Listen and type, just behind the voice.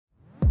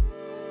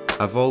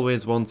I've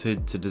always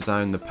wanted to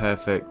design the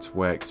perfect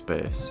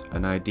workspace,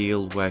 an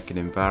ideal working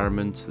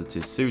environment that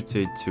is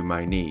suited to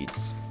my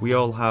needs. We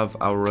all have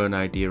our own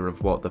idea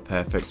of what the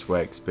perfect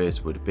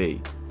workspace would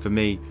be. For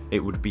me, it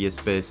would be a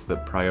space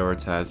that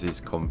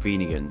prioritises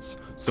convenience,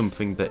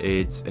 something that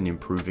aids in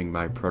improving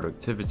my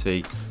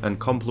productivity and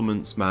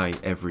complements my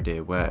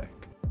everyday work.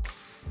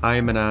 I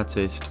am an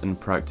artist and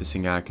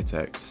practicing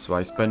architect, so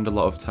I spend a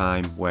lot of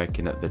time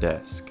working at the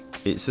desk.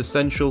 It's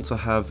essential to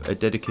have a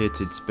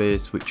dedicated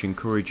space which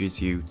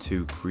encourages you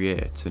to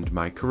create, and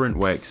my current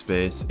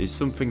workspace is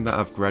something that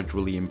I've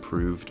gradually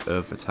improved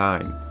over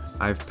time.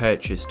 I've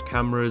purchased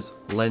cameras,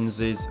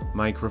 lenses,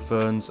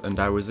 microphones, and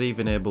I was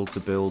even able to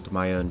build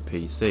my own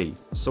PC.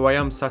 So I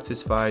am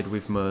satisfied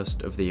with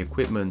most of the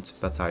equipment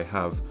that I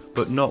have,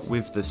 but not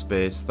with the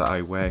space that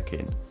I work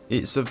in.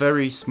 It's a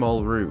very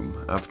small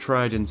room. I've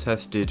tried and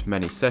tested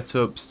many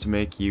setups to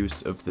make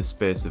use of the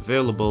space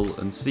available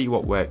and see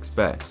what works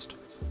best.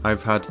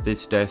 I've had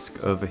this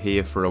desk over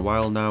here for a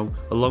while now,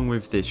 along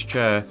with this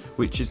chair,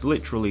 which is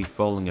literally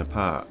falling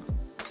apart.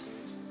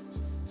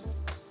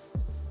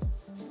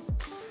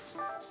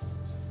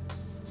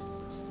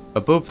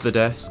 Above the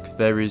desk,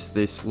 there is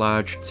this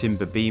large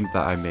timber beam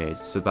that I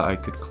made so that I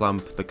could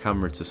clamp the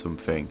camera to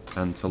something,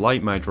 and to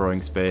light my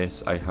drawing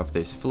space I have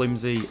this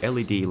flimsy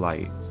LED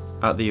light.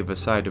 At the other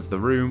side of the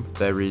room,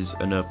 there is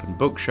an open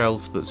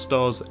bookshelf that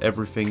stores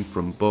everything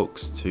from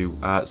books to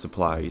art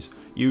supplies.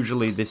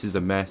 Usually this is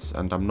a mess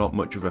and I'm not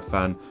much of a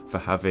fan for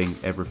having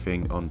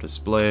everything on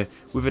display,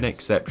 with an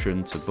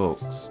exception to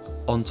books.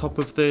 On top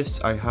of this,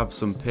 I have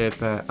some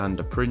paper and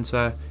a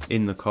printer.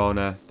 In the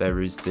corner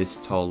there is this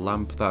tall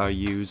lamp that I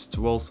use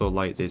to also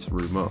light this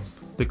room up.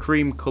 The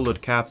cream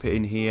coloured carpet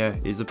in here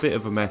is a bit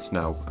of a mess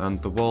now, and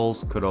the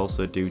walls could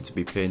also do to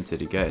be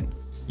painted again.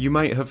 You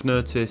might have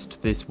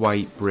noticed this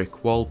white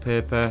brick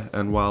wallpaper,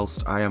 and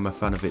whilst I am a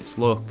fan of its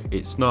look,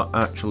 it's not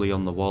actually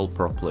on the wall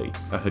properly.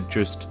 I had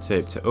just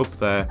taped it up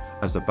there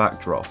as a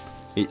backdrop.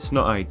 It's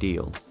not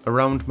ideal.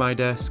 Around my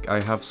desk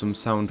I have some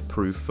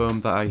soundproof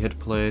foam that I had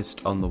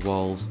placed on the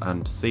walls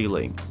and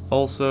ceiling.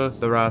 Also,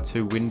 there are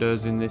two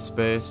windows in this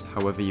space,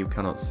 however you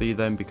cannot see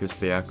them because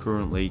they are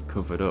currently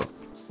covered up.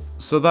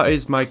 So that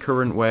is my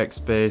current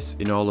workspace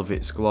in all of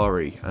its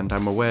glory, and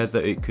I'm aware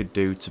that it could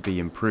do to be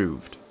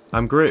improved.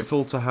 I'm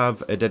grateful to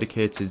have a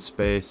dedicated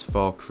space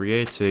for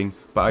creating,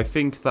 but I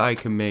think that I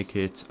can make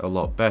it a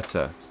lot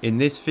better. In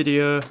this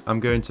video, I'm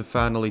going to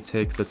finally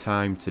take the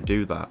time to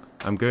do that.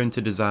 I'm going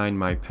to design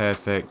my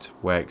perfect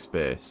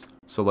workspace.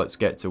 So let's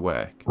get to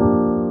work.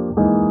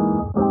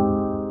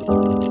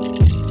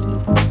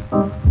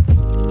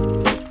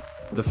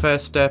 The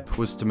first step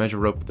was to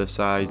measure up the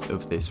size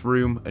of this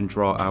room and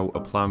draw out a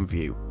plan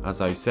view. As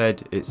I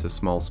said, it's a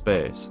small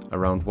space,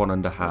 around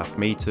 1.5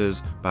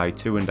 meters by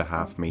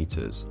 2.5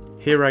 meters.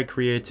 Here I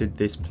created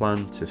this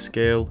plan to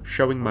scale,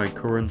 showing my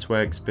current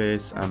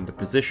workspace and the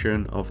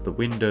position of the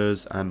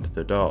windows and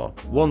the door.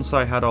 Once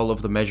I had all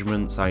of the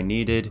measurements I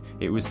needed,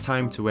 it was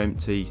time to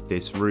empty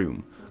this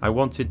room. I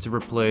wanted to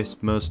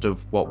replace most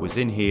of what was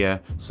in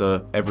here,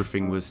 so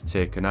everything was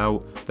taken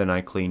out, then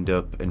I cleaned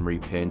up and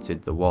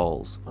repainted the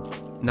walls.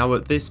 Now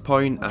at this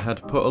point I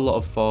had put a lot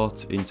of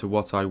thought into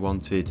what I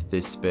wanted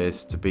this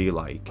space to be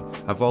like.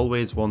 I've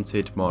always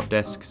wanted more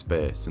desk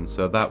space, and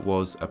so that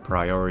was a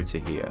priority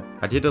here.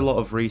 I did a lot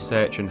of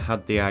research and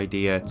had the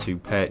idea to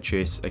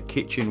purchase a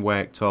kitchen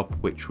worktop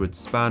which would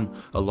span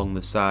along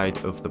the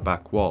side of the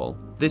back wall.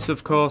 This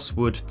of course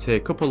would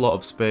take up a lot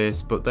of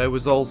space, but there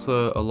was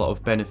also a lot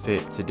of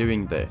benefit to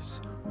doing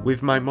this.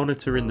 With my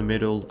monitor in the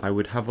middle, I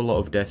would have a lot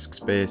of desk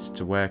space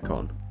to work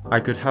on. I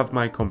could have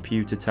my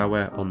computer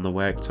tower on the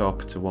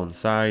worktop to one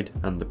side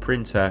and the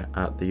printer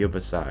at the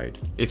other side.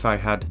 If I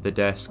had the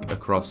desk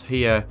across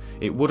here,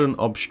 it wouldn't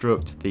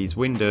obstruct these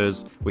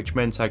windows, which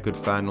meant I could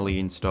finally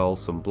install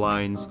some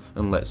blinds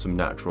and let some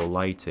natural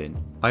light in.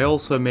 I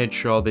also made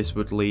sure this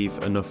would leave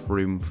enough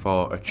room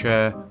for a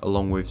chair,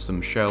 along with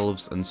some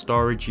shelves and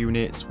storage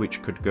units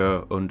which could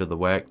go under the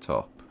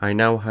worktop. I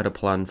now had a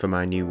plan for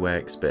my new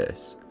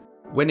workspace.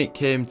 When it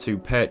came to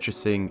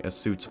purchasing a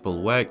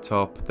suitable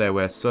worktop, there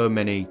were so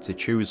many to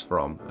choose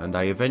from, and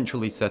I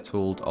eventually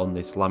settled on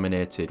this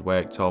laminated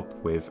worktop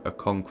with a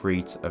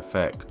concrete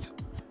effect.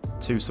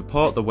 To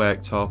support the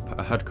worktop,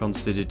 I had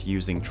considered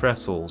using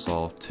trestles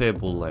or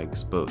table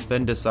legs, but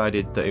then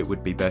decided that it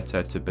would be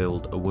better to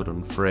build a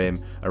wooden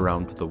frame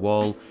around the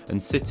wall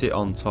and sit it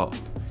on top.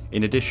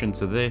 In addition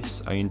to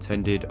this, I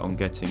intended on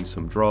getting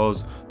some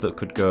drawers that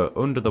could go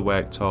under the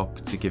worktop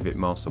to give it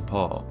more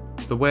support.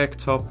 The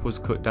worktop was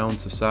cut down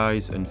to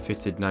size and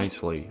fitted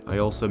nicely. I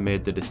also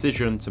made the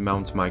decision to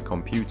mount my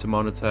computer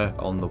monitor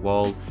on the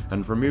wall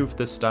and remove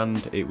the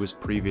stand it was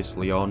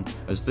previously on,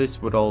 as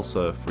this would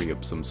also free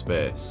up some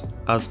space.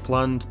 As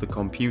planned, the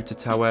computer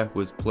tower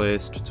was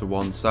placed to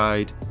one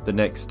side. The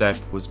next step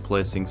was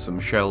placing some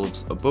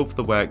shelves above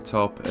the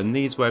worktop, and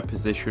these were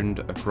positioned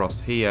across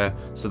here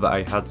so that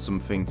I had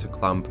something to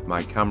clamp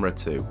my camera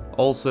to.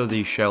 Also,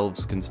 these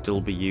shelves can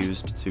still be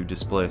used to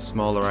display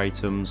smaller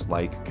items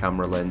like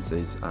camera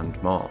lenses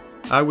and more.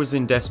 I was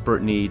in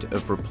desperate need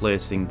of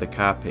replacing the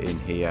carpet in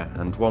here,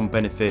 and one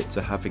benefit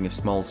to having a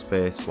small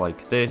space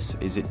like this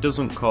is it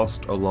doesn't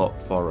cost a lot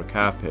for a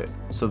carpet.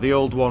 So the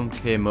old one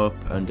came up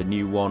and a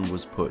new one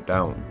was put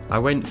down. I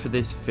went for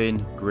this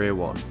thin grey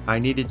one. I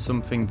needed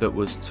something that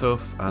was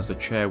tough, as a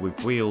chair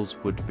with wheels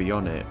would be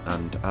on it,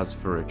 and as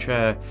for a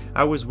chair,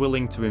 I was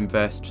willing to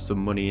invest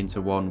some money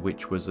into one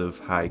which was of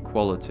high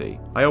quality.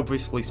 I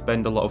obviously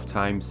spend a lot of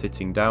time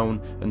sitting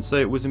down, and so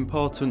it was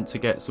important to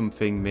get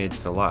something made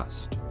to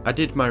last. I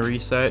did my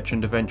research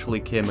and eventually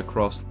came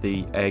across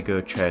the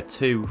Ergo Chair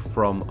 2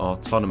 from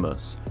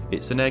Autonomous.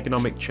 It's an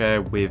ergonomic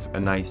chair with a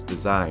nice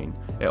design.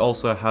 It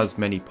also has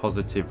many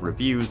positive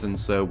reviews, and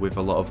so with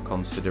a lot of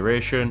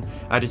consideration,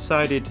 I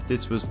decided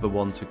this was the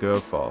one to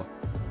go for.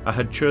 I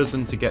had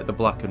chosen to get the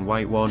black and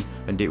white one,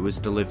 and it was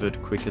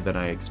delivered quicker than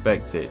I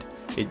expected.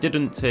 It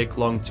didn't take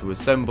long to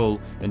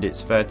assemble, and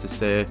it's fair to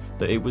say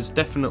that it was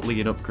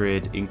definitely an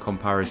upgrade in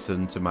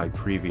comparison to my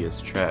previous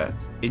chair.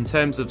 In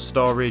terms of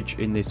storage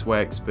in this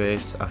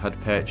workspace, I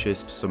had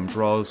purchased some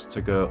drawers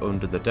to go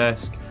under the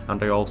desk,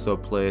 and I also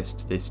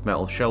placed this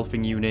metal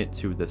shelving unit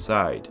to the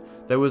side.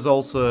 There was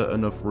also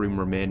enough room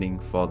remaining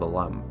for the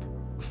lamp.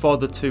 For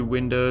the two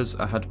windows,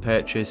 I had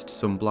purchased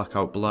some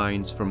blackout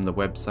blinds from the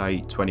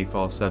website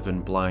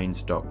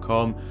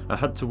 247blinds.com. I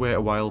had to wait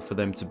a while for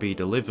them to be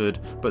delivered,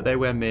 but they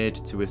were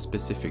made to a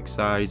specific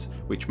size,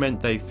 which meant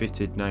they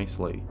fitted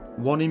nicely.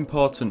 One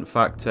important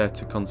factor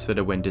to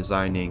consider when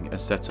designing a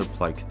setup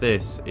like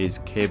this is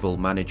cable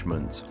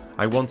management.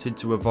 I wanted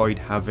to avoid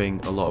having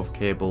a lot of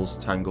cables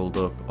tangled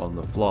up on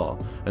the floor,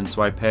 and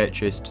so I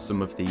purchased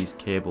some of these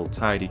cable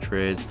tidy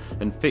trays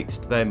and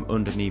fixed them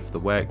underneath the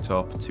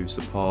worktop to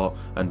support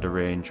and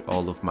arrange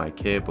all of my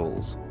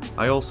cables.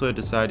 I also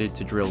decided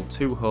to drill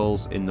 2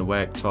 holes in the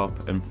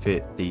worktop and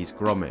fit these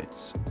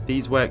grommets.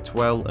 These worked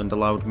well and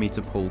allowed me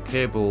to pull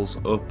cables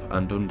up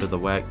and under the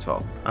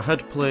worktop. I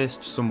had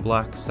placed some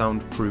black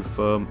soundproof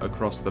foam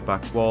across the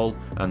back wall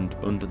and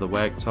under the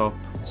worktop,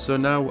 so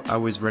now I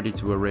was ready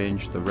to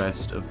arrange the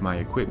rest of my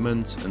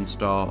equipment and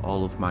store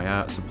all of my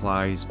art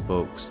supplies,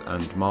 books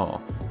and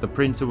more. The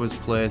printer was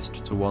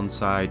placed to one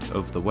side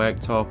of the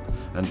worktop,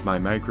 and my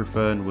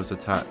microphone was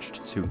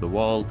attached to the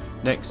wall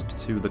next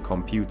to the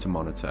computer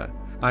monitor.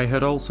 I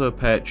had also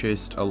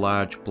purchased a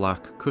large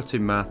black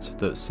cutting mat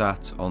that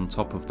sat on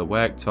top of the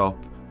worktop.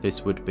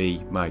 This would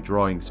be my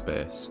drawing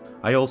space.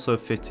 I also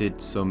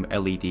fitted some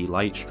LED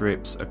light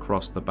strips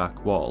across the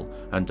back wall,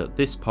 and at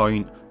this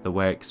point the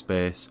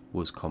workspace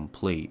was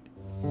complete.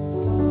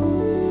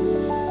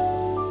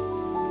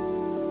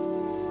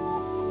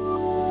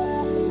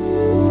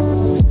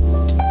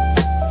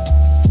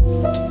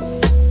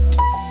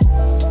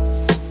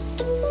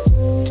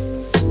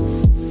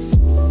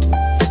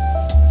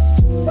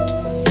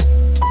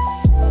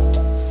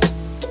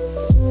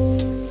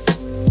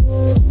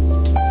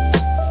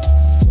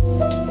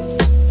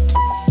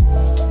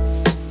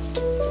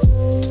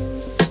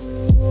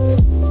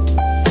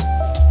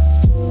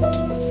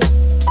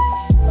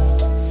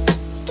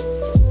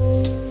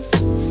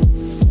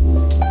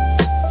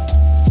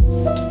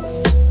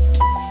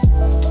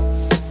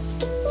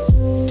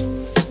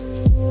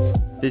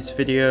 This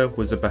video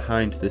was a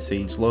behind the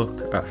scenes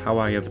look at how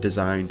I have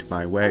designed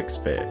my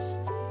workspace.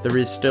 There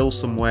is still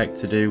some work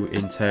to do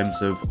in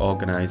terms of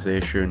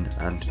organisation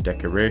and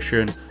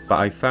decoration, but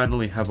I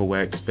finally have a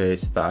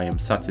workspace that I am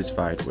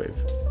satisfied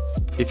with.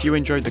 If you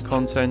enjoyed the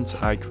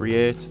content I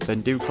create,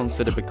 then do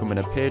consider becoming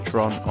a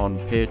patron on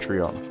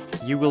Patreon.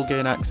 You will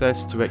gain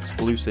access to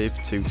exclusive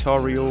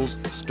tutorials,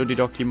 study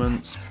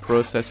documents,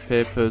 process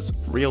papers,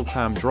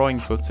 real-time drawing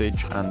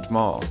footage and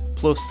more.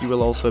 Plus you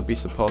will also be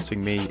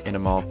supporting me in a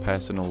more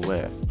personal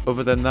way.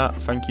 Other than that,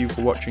 thank you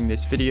for watching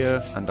this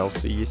video and I'll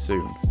see you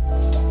soon.